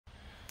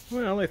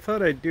Well, I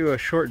thought I'd do a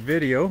short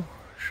video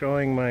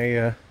showing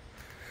my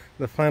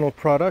the final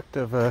product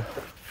of a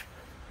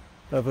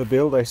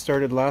build I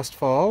started last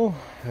fall.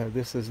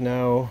 This is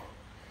now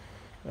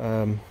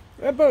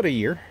about a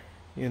year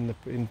in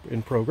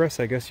progress.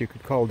 I guess you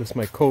could call this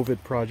my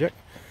COVID project.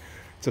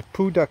 It's a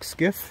Pooduck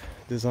Skiff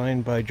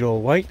designed by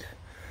Joel White.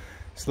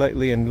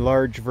 Slightly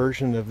enlarged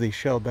version of the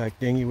shellback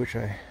dinghy, which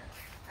I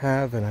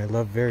have and I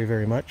love very,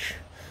 very much.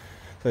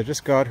 So I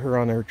just got her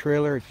on her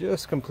trailer,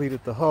 just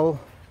completed the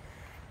hull.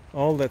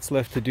 All that's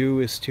left to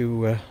do is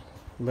to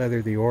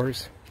leather the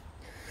oars.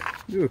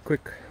 Do a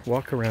quick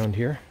walk around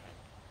here.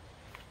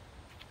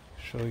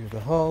 Show you the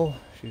hull.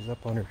 She's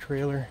up on her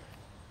trailer.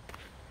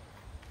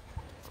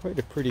 Quite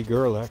a pretty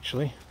girl,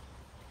 actually.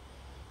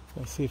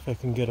 Let's see if I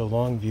can get a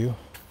long view.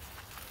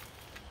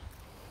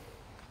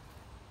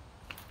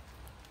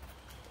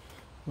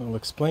 I'll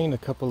explain a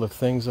couple of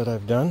things that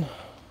I've done.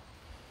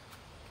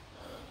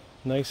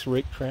 Nice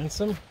rake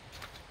transom.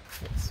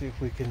 Let's see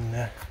if we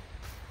can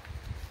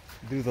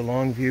do the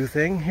long view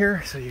thing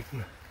here so you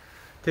can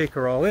take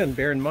her all in.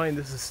 Bear in mind,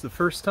 this is the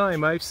first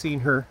time I've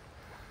seen her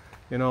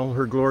in all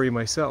her glory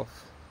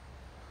myself.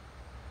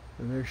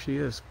 And there she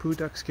is,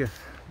 Pooduck Skiff.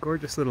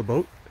 Gorgeous little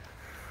boat.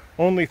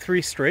 Only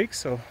 3 strakes,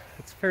 so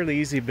it's a fairly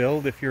easy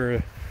build if you're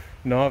a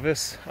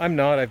novice. I'm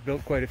not, I've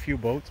built quite a few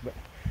boats, but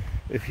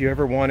if you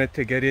ever wanted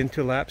to get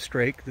into lap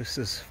strake, this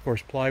is of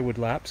course plywood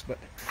laps, but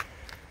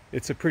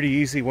it's a pretty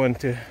easy one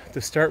to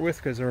start with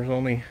because there's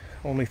only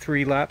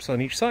 3 laps on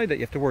each side that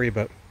you have to worry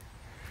about.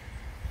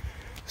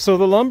 So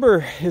the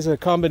lumber is a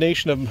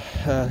combination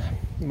of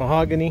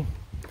mahogany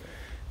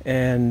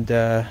and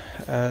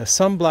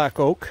some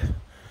black oak,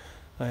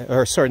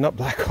 or sorry, not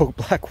black oak,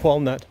 black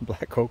walnut,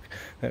 black oak,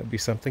 that would be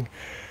something.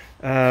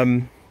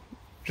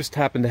 Just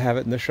happened to have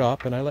it in the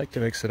shop and I like to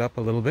mix it up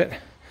a little bit.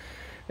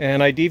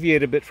 And I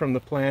deviate a bit from the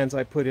plans.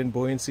 I put in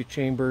buoyancy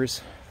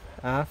chambers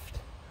aft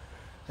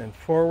and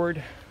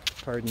forward.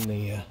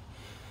 Pardon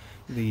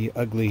the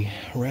ugly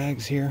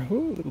rags here.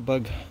 Ooh, little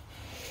bug.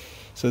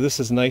 So this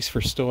is nice for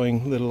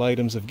stowing little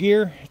items of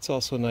gear. It's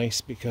also nice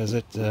because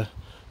it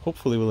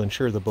hopefully will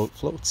ensure the boat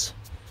floats.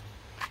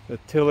 The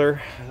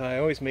tiller, I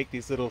always make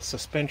these little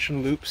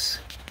suspension loops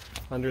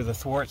under the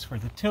thwarts for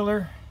the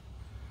tiller,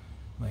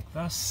 like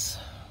this.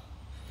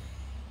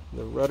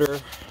 The rudder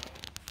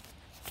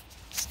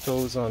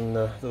stows on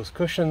those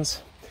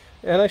cushions.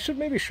 And I should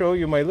maybe show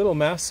you my little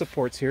mast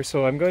supports here.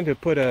 So I'm going to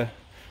put a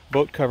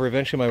boat cover.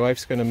 Eventually my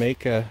wife's going to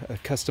make a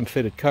custom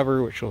fitted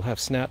cover which will have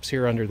snaps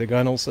here under the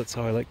gunnels. That's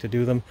how I like to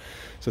do them.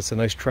 So it's a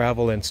nice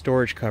travel and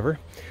storage cover.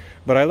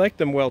 But I like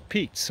them well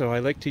peaked, so I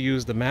like to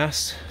use the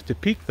mast to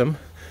peak them.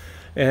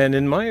 And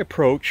in my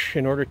approach,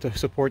 in order to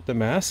support the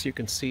mast, you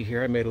can see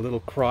here I made a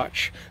little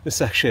crotch. This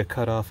is actually a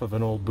cut off of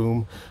an old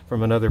boom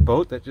from another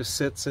boat that just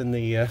sits in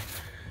the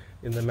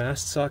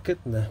mast socket,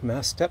 in the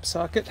mast step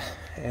socket,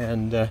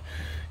 and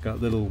got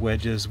little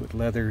wedges with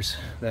leathers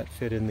that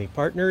fit in the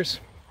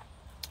partners.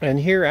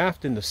 And here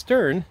aft in the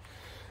stern,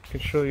 I can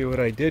show you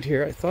what I did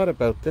here. I thought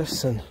about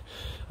this and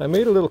I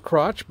made a little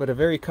crotch, but a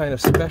very kind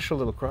of special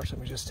little crotch. Let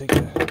me just take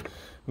the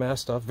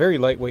mast off. Very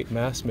lightweight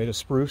mast made of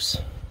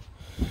spruce.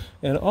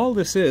 And all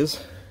this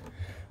is,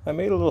 I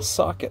made a little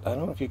socket. I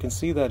don't know if you can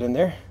see that in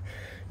there.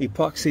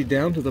 Epoxied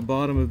down to the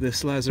bottom of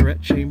this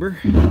lazarette chamber.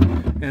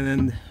 And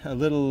then a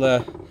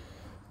little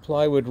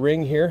plywood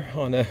ring here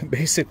on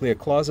basically a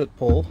closet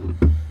pole.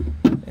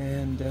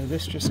 And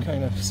this just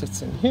kind of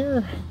sits in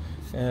here.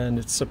 And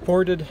it's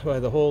supported by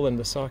the hole in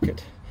the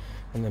socket,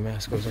 and the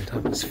mast goes on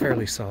top. It's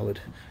fairly solid.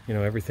 You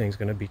know, everything's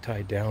going to be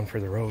tied down for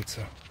the road,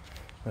 so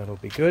that'll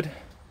be good.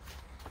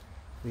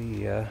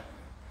 The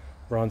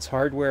bronze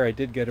hardware, I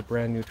did get a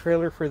brand new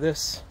trailer for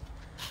this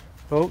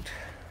boat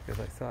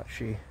because I thought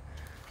she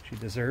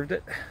deserved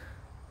it.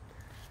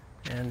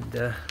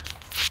 And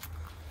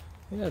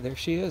yeah, there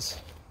she is.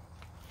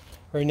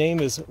 Her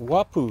name is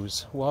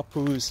Waupoos.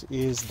 Waupoos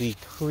is the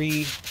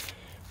Cree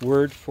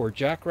word for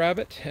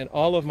jackrabbit, and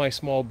all of my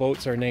small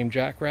boats are named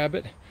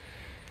Jackrabbit.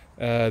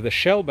 The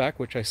shellback,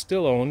 which I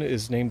still own,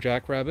 is named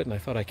Jackrabbit, and I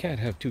thought I can't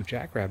have 2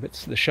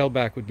 jackrabbits. The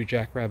shellback would be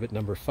Jackrabbit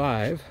number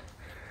 5.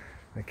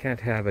 I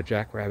can't have a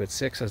Jackrabbit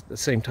 6 at the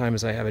same time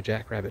as I have a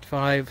Jackrabbit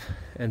 5,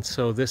 and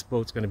so this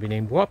boat's going to be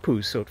named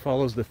Waupoos, so it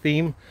follows the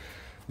theme,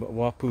 but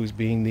Waupoos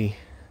being the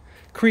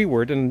Cree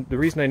word. And the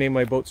reason I name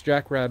my boats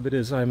Jackrabbit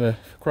is I'm a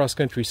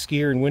cross-country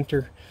skier in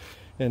winter,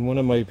 and one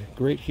of my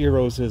great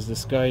heroes is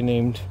this guy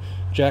named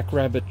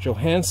Jackrabbit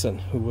Johansson,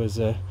 who was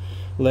a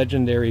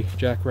legendary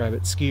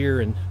jackrabbit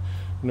skier in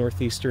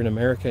northeastern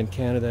America and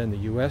Canada and the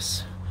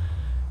US.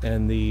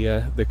 And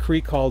the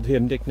Cree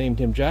nicknamed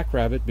him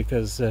Jackrabbit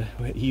because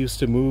he used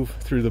to move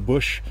through the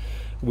bush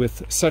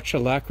with such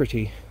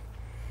alacrity,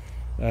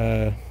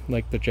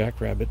 like the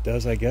jackrabbit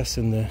does, I guess,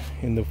 in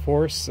the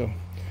forest. So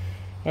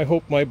I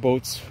hope my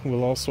boats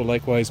will also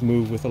likewise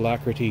move with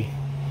alacrity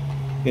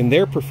in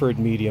their preferred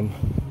medium,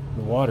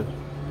 the water.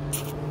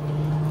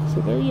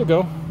 So there you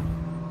go.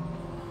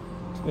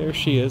 There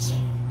she is.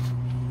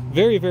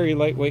 Very, very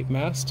lightweight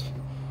mast,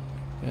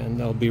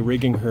 and I'll be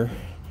rigging her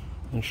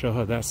and show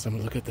how that's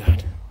done. Look at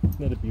that. Isn't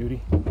that a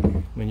beauty?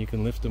 I mean, you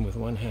can lift them with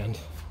one hand.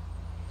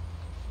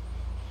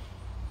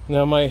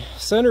 Now my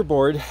center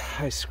board,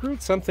 I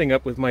screwed something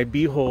up with my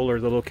B-hole, or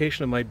the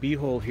location of my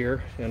B-hole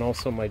here, and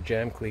also my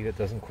jam cleat. It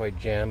doesn't quite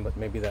jam, but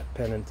maybe that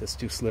pennant is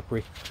too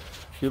slippery.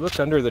 If you look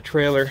under the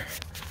trailer,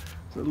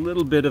 a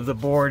little bit of the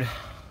board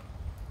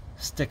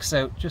sticks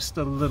out just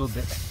a little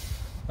bit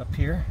up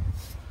here.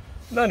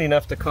 Not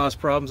enough to cause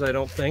problems, I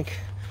don't think.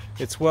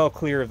 It's well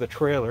clear of the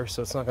trailer,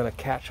 so it's not going to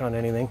catch on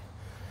anything.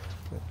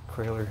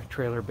 The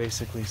trailer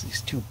basically is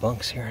these two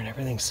bunks here, and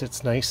everything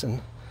sits nice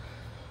and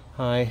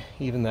high.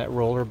 Even that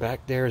roller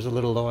back there is a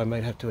little low. I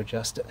might have to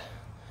adjust it.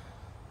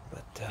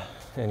 But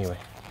anyway,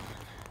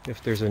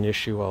 if there's an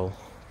issue, I'll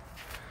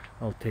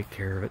take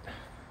care of it.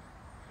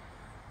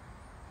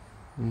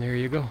 And there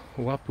you go,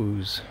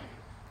 Waupoos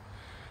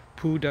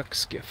Pooduck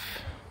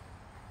Skiff.